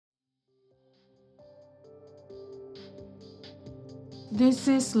This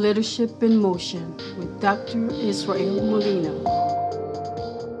is Leadership in Motion with Dr. Israel Molina.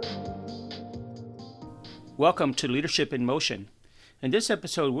 Welcome to Leadership in Motion. In this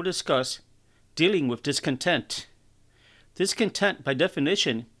episode, we'll discuss dealing with discontent. Discontent, by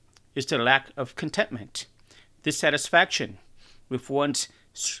definition, is the lack of contentment, dissatisfaction with one's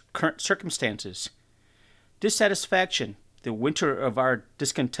current circumstances. Dissatisfaction, the winter of our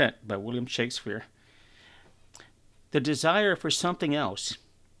discontent, by William Shakespeare. The desire for something else,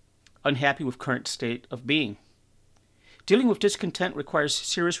 unhappy with current state of being. Dealing with discontent requires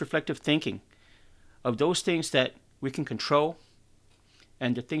serious reflective thinking of those things that we can control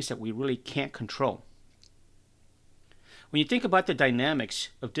and the things that we really can't control. When you think about the dynamics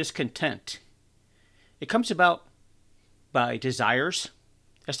of discontent, it comes about by desires.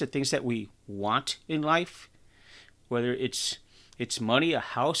 That's the things that we want in life, whether it's money, a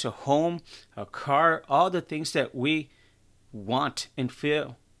house, a home, a car, all the things that we want and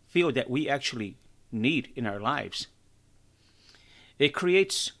feel that we actually need in our lives. It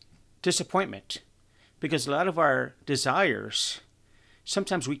creates disappointment because a lot of our desires,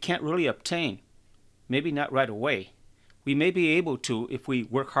 sometimes we can't really obtain, maybe not right away. We may be able to if we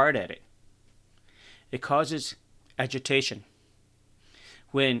work hard at it. It causes agitation.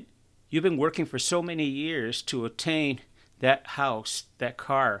 When you've been working for so many years to attain that house, that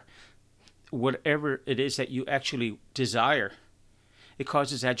car, whatever it is that you actually desire, it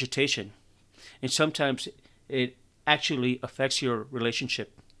causes agitation. And sometimes it actually affects your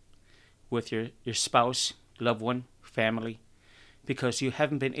relationship with your spouse, loved one, family, because you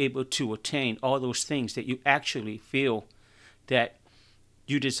haven't been able to attain all those things that you actually feel that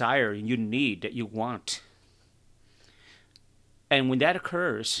you desire and you need, that you want. And when that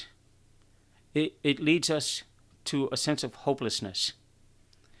occurs, it leads us to a sense of hopelessness.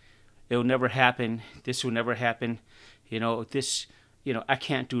 It'll never happen. This will never happen. I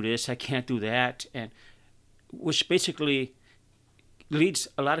can't do this. I can't do that. And which basically leads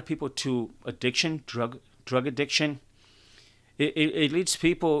a lot of people to addiction, drug addiction. It leads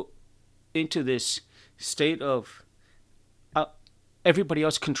people into this state of everybody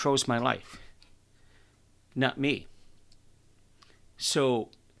else controls my life, not me. So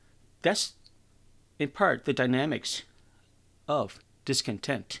that's in part the dynamics of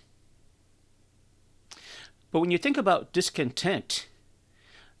discontent. But when you think about discontent,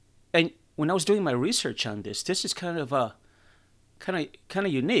 and when I was doing my research on this is kind of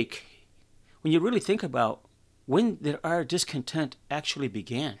unique. When you really think about when our discontent actually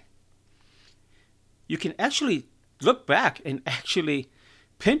began, you can actually look back and actually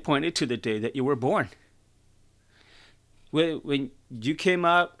pinpoint it to the day that you were born. When you came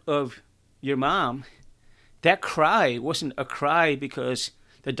out of your mom, that cry wasn't a cry because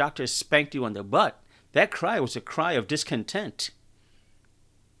the doctor spanked you on the butt. That cry was a cry of discontent.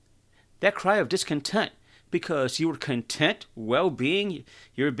 That cry of discontent because you were content, well-being,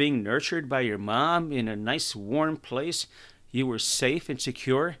 you were being nurtured by your mom in a nice warm place. You were safe and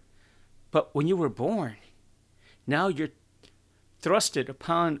secure. But when you were born, now you're thrusted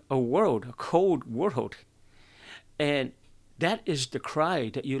upon a world, a cold world. And that is the cry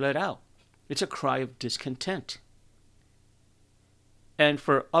that you let out. It's a cry of discontent. And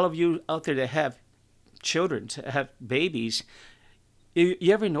for all of you out there that have children, that have babies,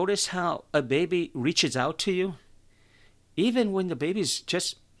 you ever notice how a baby reaches out to you? Even when the baby's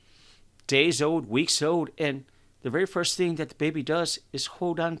just days old, weeks old, and the very first thing that the baby does is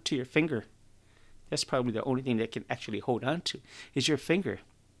hold on to your finger. That's probably the only thing that can actually hold on to is your finger.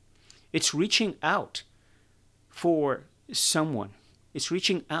 It's reaching out for someone. It's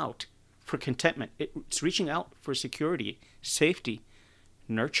reaching out for contentment. It's reaching out for security, safety,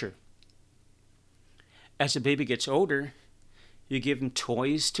 nurture. As the baby gets older, you give them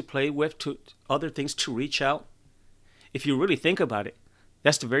toys to play with, to other things to reach out. If you really think about it,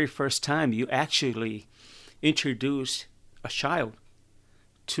 that's the very first time you actually introduce a child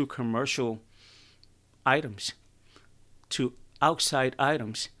to commercial items, to outside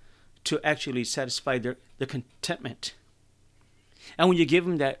items, to actually satisfy their contentment. And when you give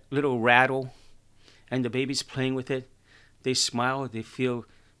them that little rattle and the baby's playing with it, they smile, they feel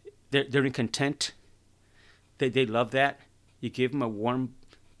they're in content. They love that. You give them a warm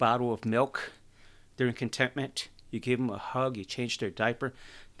bottle of milk, they're in contentment. You give them a hug, you change their diaper,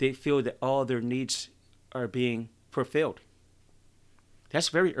 they feel that all their needs are being fulfilled. That's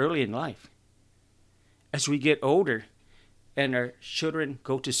very early in life. As we get older and our children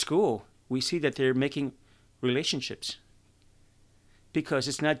go to school, we see that they're making relationships. Because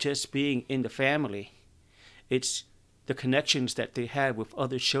it's not just being in the family, it's the connections that they have with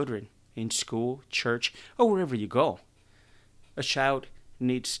other children in school, church, or wherever you go. a child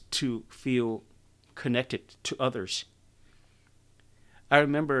needs to feel connected to others. I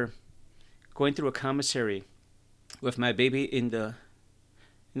remember going through a commissary with my baby in the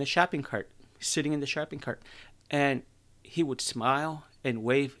shopping cart, sitting in the shopping cart, and he would smile and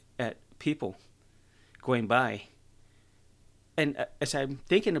wave at people going by. And as I'm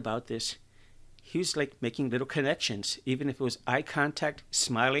thinking about this, he was like making little connections, even if it was eye contact,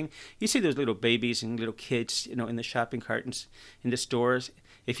 smiling. You see those little babies and little kids, in the shopping cartons, in the stores.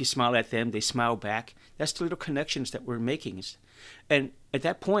 If you smile at them, they smile back. That's the little connections that we're making. And at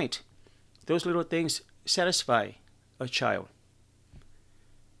that point, those little things satisfy a child.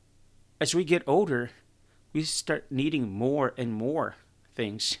 As we get older, we start needing more and more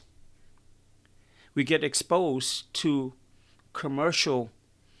things. We get exposed to commercialization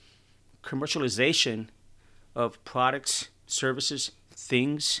of products, services,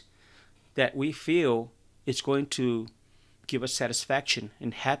 things that we feel is going to give us satisfaction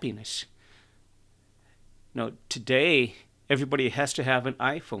and happiness. Today, everybody has to have an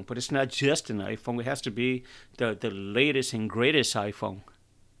iPhone, but it's not just an iPhone. It has to be the latest and greatest iPhone.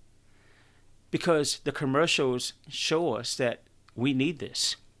 Because the commercials show us that we need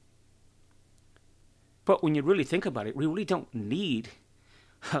this. But when you really think about it, we really don't need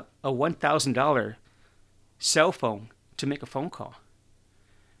a $1,000 cell phone to make a phone call.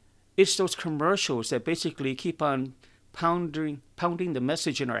 It's those commercials that basically keep on pounding the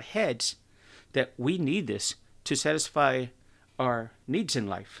message in our heads that we need this to satisfy our needs in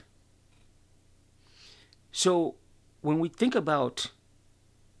life. So when we think about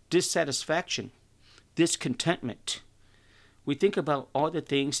dissatisfaction, discontentment, we think about all the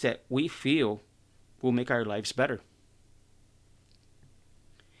things that we feel will make our lives better.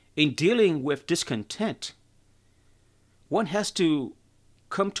 In dealing with discontent, one has to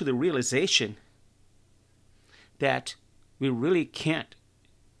come to the realization that we really can't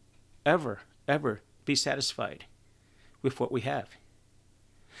ever be satisfied with what we have.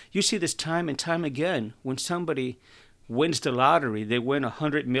 You see this time and time again when somebody wins the lottery. They win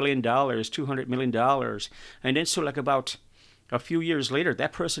 $100 million, $200 million, and then so like about a few years later,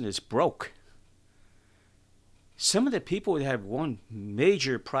 that person is broke. Some of the people that have won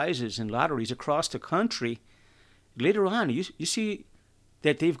major prizes in lotteries across the country, later on, you see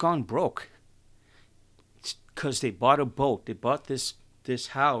that they've gone broke because they bought a boat, they bought this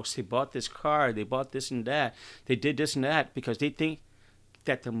house, they bought this car, they bought this and that. They did this and that because they think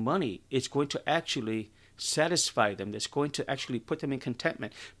that the money is going to actually satisfy them, that's going to actually put them in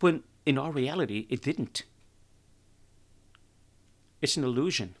contentment. But in all reality, it didn't. It's an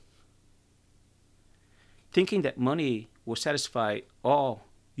illusion. Thinking that money will satisfy all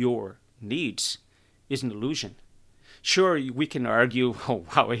your needs is an illusion. Sure, we can argue, oh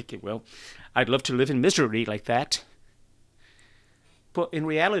wow, okay, well, I'd love to live in misery like that. But in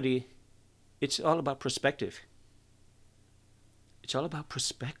reality, it's all about perspective. It's all about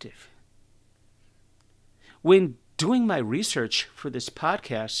perspective. When doing my research for this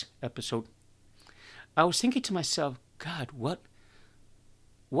podcast episode, I was thinking to myself, God,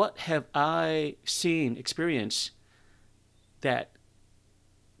 what have I seen, experienced that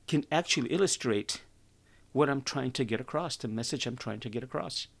can actually illustrate what I'm trying to get across, the message I'm trying to get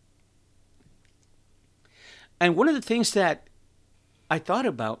across? And one of the things that I thought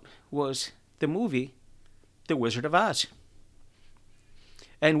about was the movie, The Wizard of Oz.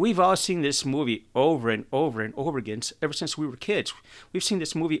 And we've all seen this movie over and over and over again ever since we were kids. We've seen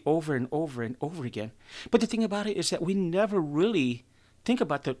this movie over and over and over again. But the thing about it is that we never really think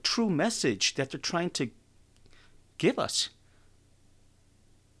about the true message that they're trying to give us.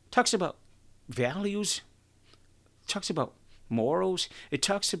 It talks about values. It talks about morals. It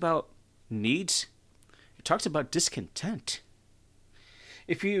talks about needs. It talks about discontent.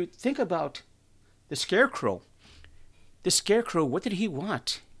 If you think about the Scarecrow, what did he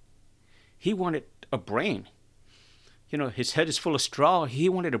want? He wanted a brain. His head is full of straw. He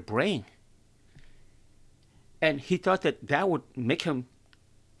wanted a brain. And he thought that would make him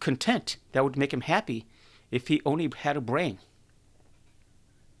content. That would make him happy if he only had a brain.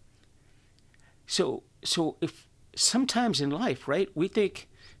 So if sometimes in life, right, we think,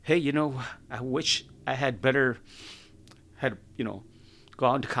 hey, I wish I had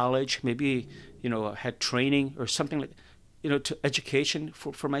gone to college, maybe, had training or something like, to education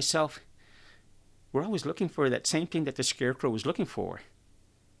for myself. We're always looking for that same thing that the Scarecrow was looking for.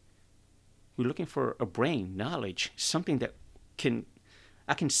 We're looking for a brain, knowledge, something that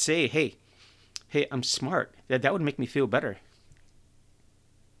I can say, hey, I'm smart. That would make me feel better.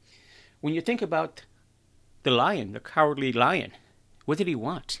 When you think about the lion, the cowardly lion, what did he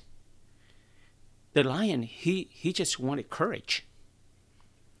want? The lion, he just wanted courage.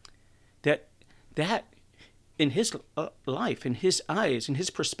 That in his life, in his eyes, in his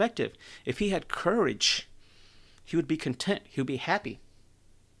perspective, if he had courage, he would be content. He would be happy.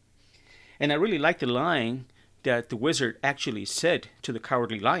 And I really like the line that the wizard actually said to the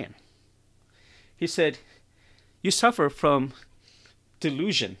cowardly lion. He said, "You suffer from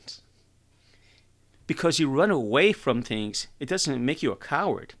delusions. Because you run away from things, it doesn't make you a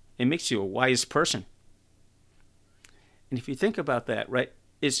coward. It makes you a wise person." And if you think about that, right,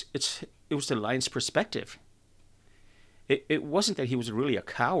 it was the lion's perspective. It wasn't that he was really a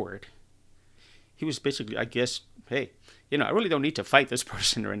coward. He was basically, I guess, hey, I really don't need to fight this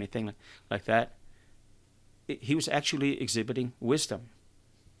person or anything like that. He was actually exhibiting wisdom.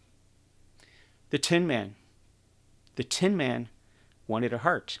 The Tin Man. The Tin Man wanted a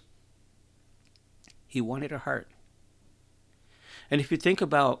heart. He wanted a heart. And if you think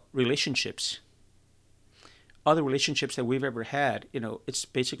about relationships, other relationships that we've ever had, it's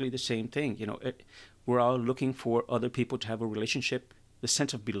basically the same thing. We're all looking for other people to have a relationship, the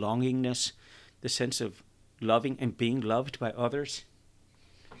sense of belongingness, the sense of loving and being loved by others.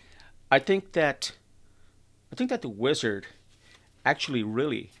 I think that the wizard actually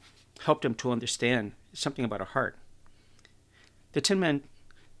really helped him to understand something about a heart. The Tin Man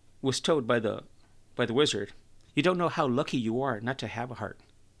was told by the wizard, "You don't know how lucky you are not to have a heart."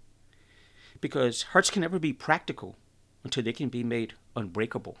 Because hearts can never be practical until they can be made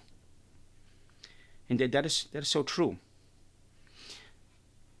unbreakable. And that is so true.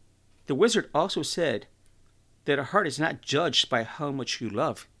 The wizard also said that a heart is not judged by how much you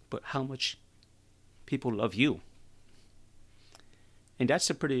love, but how much people love you. And that's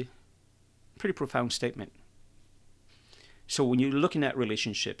a pretty profound statement. So when you're looking at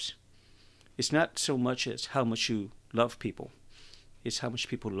relationships, it's not so much as how much you love people, it's how much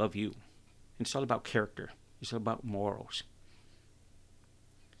people love you. And it's all about character. It's all about morals.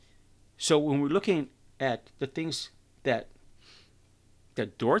 So when we're looking at the things that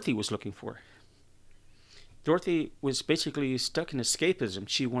Dorothy was looking for, Dorothy was basically stuck in escapism.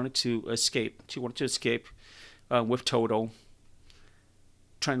 She wanted to escape. She wanted to escape with Toto,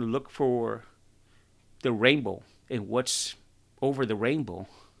 trying to look for the rainbow and what's over the rainbow.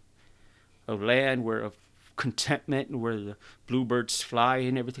 A land where of contentment and where the bluebirds fly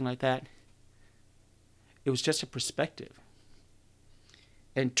and everything like that. It was just a perspective.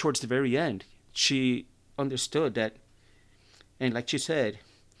 And towards the very end, she understood that, and like she said,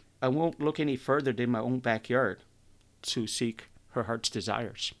 I won't look any further than my own backyard to seek her heart's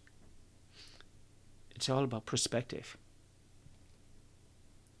desires. It's all about perspective.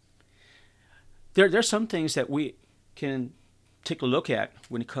 There's some things that we can take a look at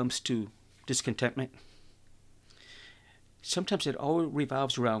when it comes to discontentment. Sometimes it all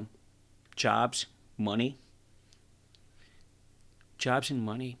revolves around jobs, money. Jobs and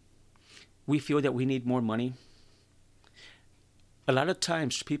money. We feel that we need more money. A lot of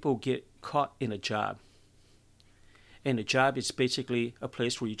times people get caught in a job. And a job is basically a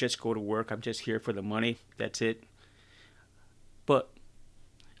place where you just go to work. I'm just here for the money. That's it. But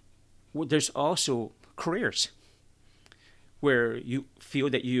there's also careers where you feel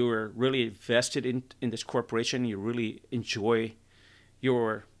that you're really invested in this corporation. You really enjoy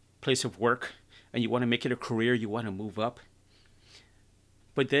your place of work and you want to make it a career. You want to move up.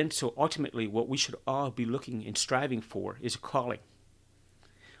 But then, so ultimately, what we should all be looking and striving for is a calling.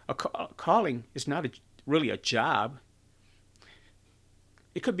 A calling is not really a job.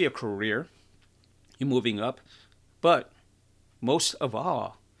 It could be a career. You're moving up. But most of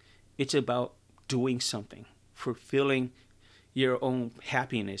all, it's about doing something, fulfilling your own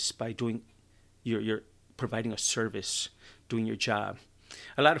happiness by doing your providing a service, doing your job.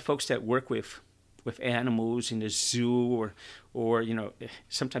 A lot of folks that work with animals in the zoo or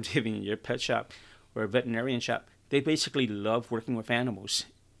sometimes even in your pet shop or a veterinarian shop, they basically love working with animals.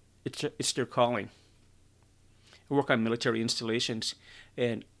 It's their calling. I work on military installations,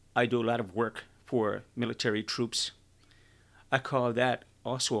 and I do a lot of work for military troops. I call that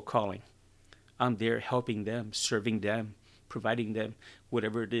also a calling. I'm there helping them, serving them, providing them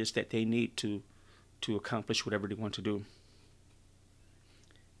whatever it is that they need to accomplish whatever they want to do.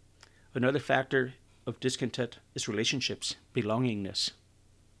 Another factor of discontent is relationships, belongingness.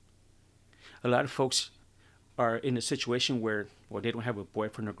 A lot of folks are in a situation where, they don't have a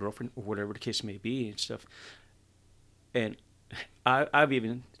boyfriend or girlfriend or whatever the case may be and stuff. And I've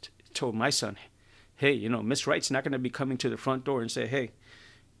even told my son, hey, Miss Wright's not going to be coming to the front door and say, hey,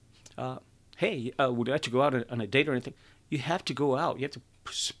 would you like to go out on a date or anything? You have to go out. You have to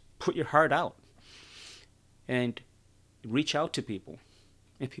put your heart out and reach out to people.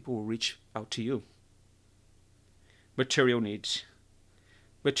 And people will reach out to you. Material needs.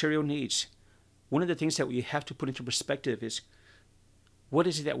 Material needs. One of the things that we have to put into perspective is what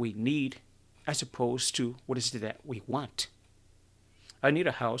is it that we need as opposed to what is it that we want. I need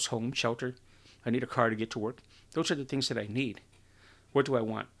a house, home, shelter. I need a car to get to work. Those are the things that I need. What do I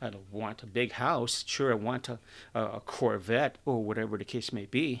want? I don't want a big house. Sure, I want a Corvette or whatever the case may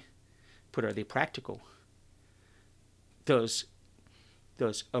be. But are they practical? Does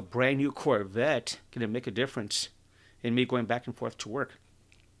a brand new Corvette going to make a difference in me going back and forth to work?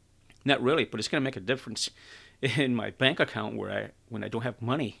 Not really, but it's going to make a difference in my bank account when I don't have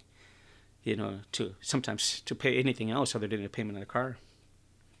money, to sometimes to pay anything else other than a payment on a car.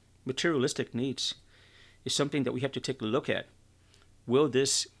 Materialistic needs is something that we have to take a look at. Will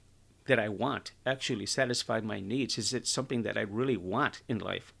this that I want actually satisfy my needs? Is it something that I really want in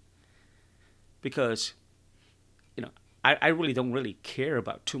life? Because, I really don't really care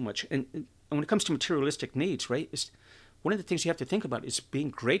about too much. And when it comes to materialistic needs, right, one of the things you have to think about is being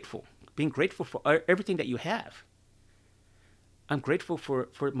grateful for everything that you have. I'm grateful for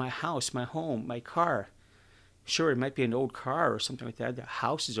my house, my home, my car. Sure, it might be an old car or something like that. The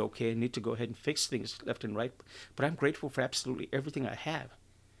house is okay. I need to go ahead and fix things left and right. But I'm grateful for absolutely everything I have.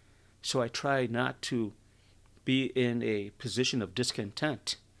 So I try not to be in a position of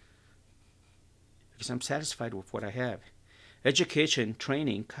discontent because I'm satisfied with what I have. Education,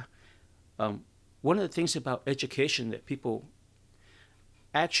 training. One of the things about education that people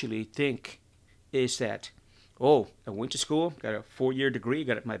actually think is that, I went to school, got a 4-year degree,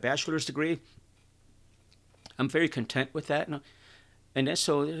 got my bachelor's degree. I'm very content with that. And then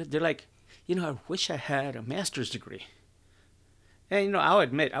so they're like, I wish I had a master's degree. And, I'll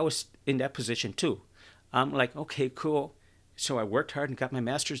admit, I was in that position too. I'm like, okay, cool. So I worked hard and got my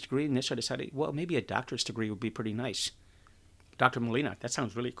master's degree, and then so I decided, well, maybe a doctorate degree would be pretty nice. Dr. Molina, that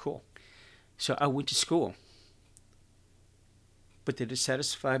sounds really cool. So I went to school. But did it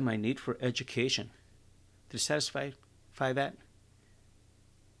satisfy my need for education? Did it satisfy that?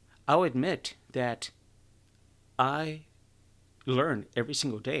 I'll admit that I learn every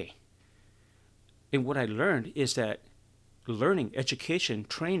single day. And what I learned is that learning, education,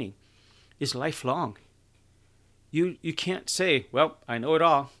 training is lifelong. You can't say, well, I know it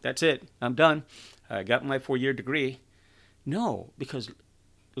all. That's it. I'm done. I got my 4-year degree. No, because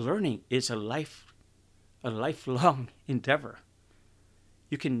learning is a lifelong endeavor.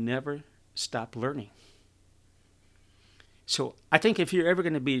 You can never stop learning. So I think if you're ever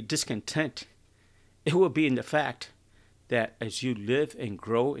going to be discontent, it will be in the fact that as you live and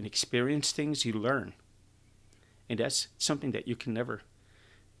grow and experience things, you learn. And that's something that you can never,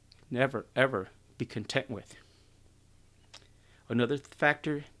 ever be content with. Another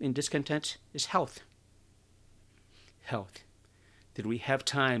factor in discontent is health. Health. Did we have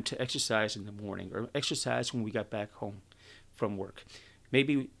time to exercise in the morning or exercise when we got back home from work?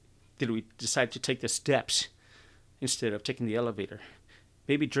 Maybe did we decide to take the steps instead of taking the elevator?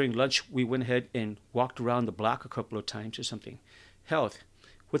 Maybe during lunch we went ahead and walked around the block a couple of times or something. Health.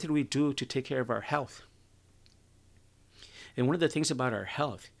 What did we do to take care of our health? And one of the things about our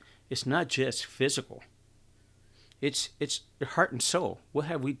health, it's not just physical. It's the heart and soul. What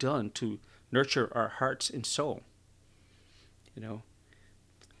have we done to nurture our hearts and soul?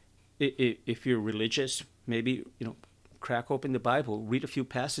 If you're religious, maybe, crack open the Bible, read a few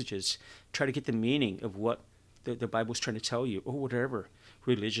passages, try to get the meaning of what the Bible's trying to tell you, or whatever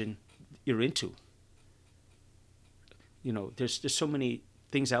religion you're into. There's so many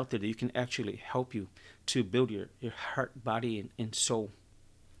things out there that you can actually help you to build your heart, body, and soul.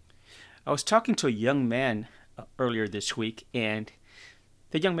 I was talking to a young man earlier this week, and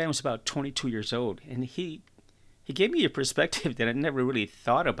the young man was about 22 years old, and he gave me a perspective that I never really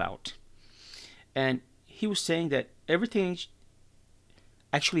thought about. And he was saying that everything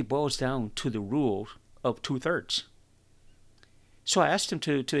actually boils down to the rule of 2/3. So I asked him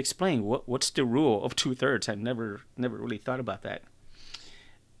to explain what's the rule of 2/3. I never really thought about that.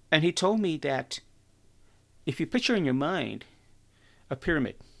 And he told me that if you picture in your mind a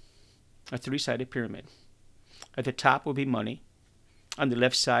pyramid, a 3-sided pyramid, at the top will be money, on the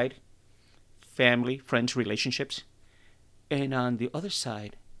left side, family, friends, relationships, and on the other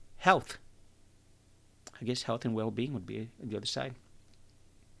side, health. I guess health and well-being would be on the other side.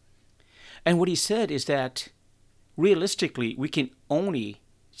 And what he said is that realistically, we can only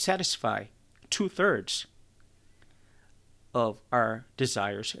satisfy 2/3 of our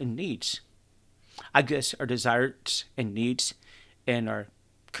desires and needs. I guess our desires and needs and our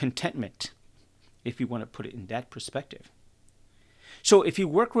contentment, if you want to put it in that perspective. So if you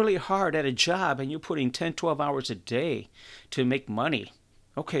work really hard at a job and you're putting 10, 12 hours a day to make money,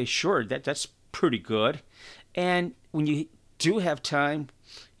 okay, sure, that's pretty good. And when you do have time,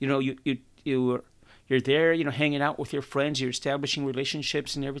 you're there, hanging out with your friends, you're establishing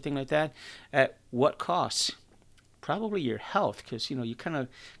relationships and everything like that. At what cost? Probably your health, because you kind of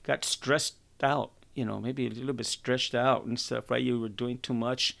got stressed out, maybe a little bit stretched out and stuff, right? You were doing too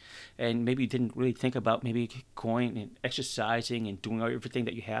much, and maybe you didn't really think about maybe going and exercising and doing everything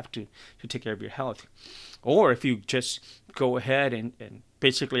that you have to take care of your health. Or if you just go ahead and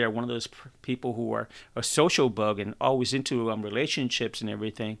basically are one of those people who are a social bug and always into relationships and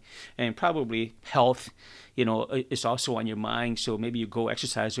everything, and probably health, is also on your mind. So maybe you go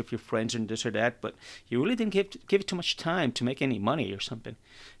exercise with your friends and this or that, but you really didn't give it too much time to make any money or something.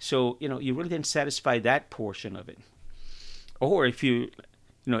 So you really didn't satisfy that portion of it. Or if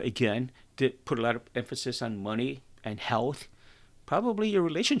again, did put a lot of emphasis on money and health, probably your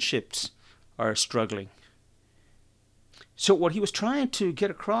relationships are struggling. So what he was trying to get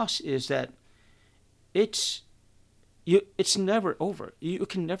across is that it's never over. You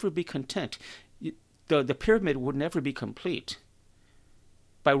can never be content. The pyramid would never be complete.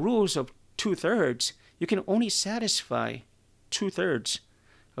 By rules of 2/3, you can only satisfy 2/3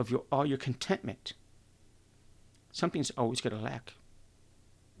 of all your contentment. Something's always going to lack.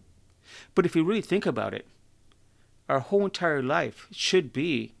 But if you really think about it, our whole entire life should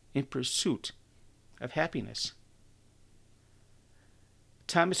be in pursuit of happiness.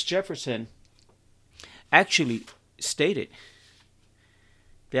 Thomas Jefferson actually stated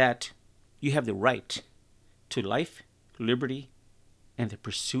that you have the right to life, liberty, and the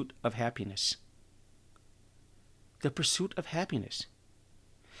pursuit of happiness. The pursuit of happiness.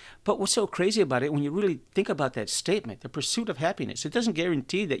 But what's so crazy about it, when you really think about that statement, the pursuit of happiness, it doesn't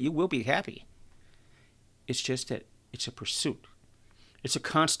guarantee that you will be happy. It's just that it's a pursuit. It's a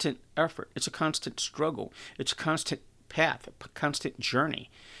constant effort. It's a constant struggle. It's a constant path, a constant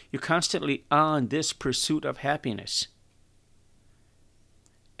journey. You're constantly on this pursuit of happiness.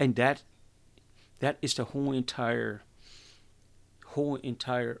 And that is the whole entire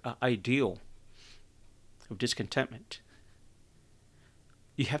ideal of discontentment.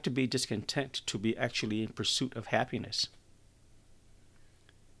 You have to be discontent to be actually in pursuit of happiness.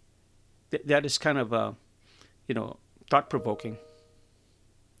 That is kind of thought-provoking,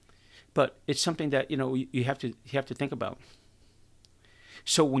 but it's something that you have to think about.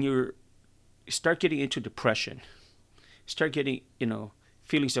 So when you start getting into depression, start getting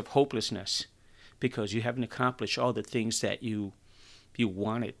feelings of hopelessness because you haven't accomplished all the things that you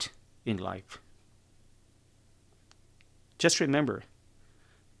wanted in life, just remember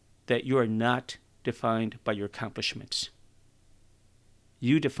that you are not defined by your accomplishments.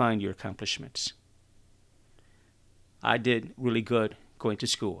 You define your accomplishments. I did really good going to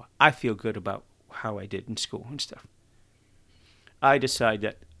school. I feel good about how I did in school and stuff. I decide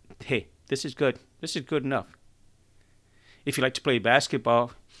that, hey, this is good. This is good enough. If you like to play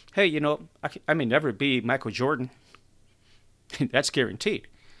basketball, hey, I may never be Michael Jordan. That's guaranteed.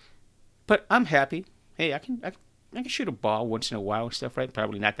 But I'm happy. Hey, I can shoot a ball once in a while and stuff, right?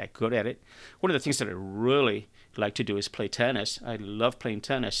 Probably not that good at it. One of the things that I really like to do is play tennis. I love playing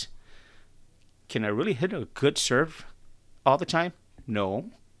tennis. Can I really hit a good serve all the time?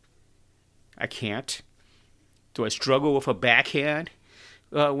 No, I can't. Do I struggle with a backhand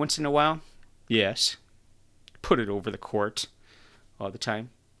once in a while? Yes. Put it over the court all the time.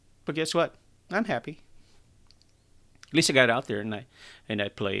 But guess what? I'm happy. At least I got out there and I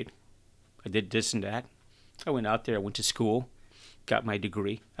played. I did this and that. I went out there, I went to school, got my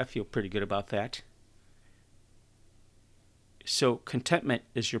degree. I feel pretty good about that. So contentment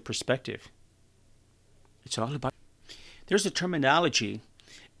is your perspective. It's all about... There's a terminology,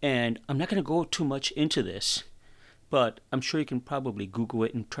 and I'm not going to go too much into this, but I'm sure you can probably Google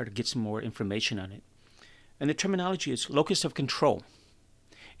it and try to get some more information on it. And the terminology is locus of control.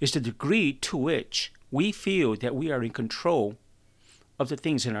 It's the degree to which we feel that we are in control of the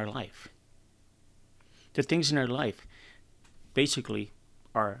things in our life. The things in our life, basically,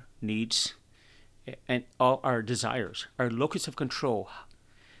 our needs and all our desires, our locus of control.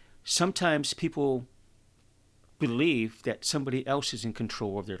 Sometimes people believe that somebody else is in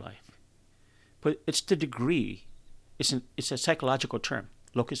control of their life, but it's the degree. It's a psychological term,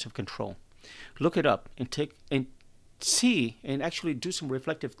 locus of control. Look it up and see and actually do some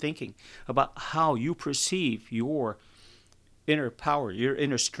reflective thinking about how you perceive your inner power, your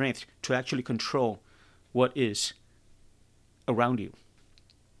inner strength to actually control what is around you.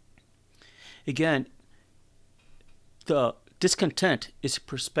 Again, the discontent is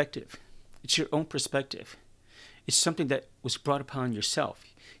perspective. It's your own perspective. It's something that was brought upon yourself.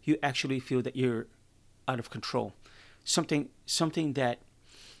 You actually feel that you're out of control. Something that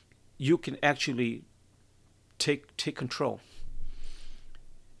you can actually take control.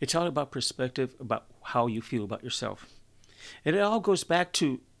 It's all about perspective, about how you feel about yourself. And it all goes back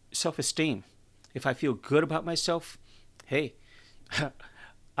to self-esteem. If I feel good about myself, hey,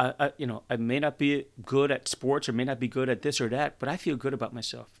 I may not be good at sports or may not be good at this or that, but I feel good about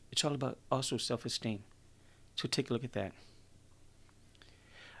myself. It's all about also self-esteem. So take a look at that.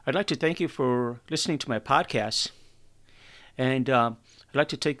 I'd like to thank you for listening to my podcast. And I'd like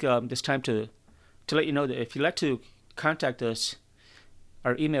to take this time to let you know that if you'd like to contact us,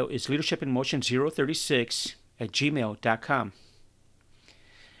 our email is leadershipinmotion036@gmail.com.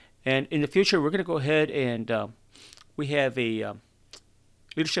 And in the future, we're going to go ahead and we have a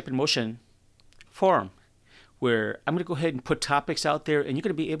Leadership in Motion forum where I'm going to go ahead and put topics out there, and you're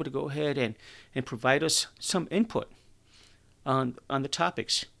going to be able to go ahead and provide us some input on the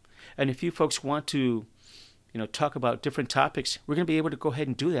topics. And if you folks want to talk about different topics, we're going to be able to go ahead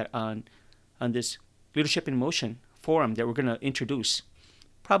and do that on this Leadership in Motion forum that we're going to introduce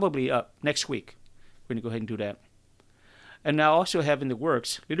probably next week. We're going to go ahead and do that. And now also have in the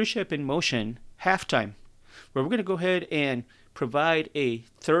works Leadership in Motion halftime, where we're going to go ahead and provide a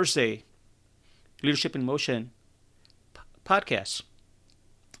Thursday Leadership in Motion podcast.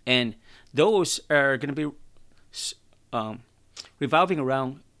 And those are going to be revolving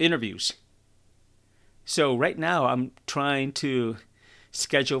around interviews. So right now I'm trying to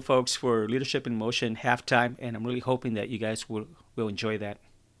schedule folks for Leadership in Motion halftime, and I'm really hoping that you guys will enjoy that.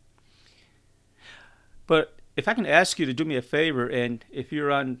 But if I can ask you to do me a favor, and if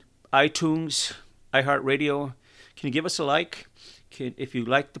you're on iTunes, iHeartRadio, can you give us a like? If you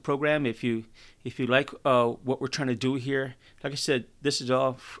like the program, if you like what we're trying to do here, like I said, this is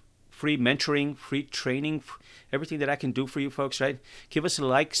all free mentoring, free training, everything that I can do for you folks, right? Give us a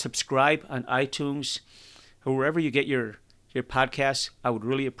like, subscribe on iTunes, or wherever you get your podcasts. I would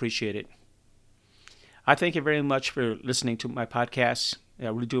really appreciate it. I thank you very much for listening to my podcast. I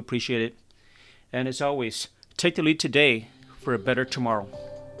really do appreciate it. And as always, take the lead today for a better tomorrow.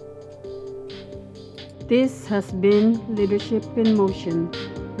 This has been Leadership in Motion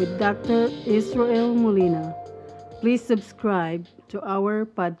with Dr. Israel Molina. Please subscribe to our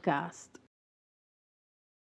podcast.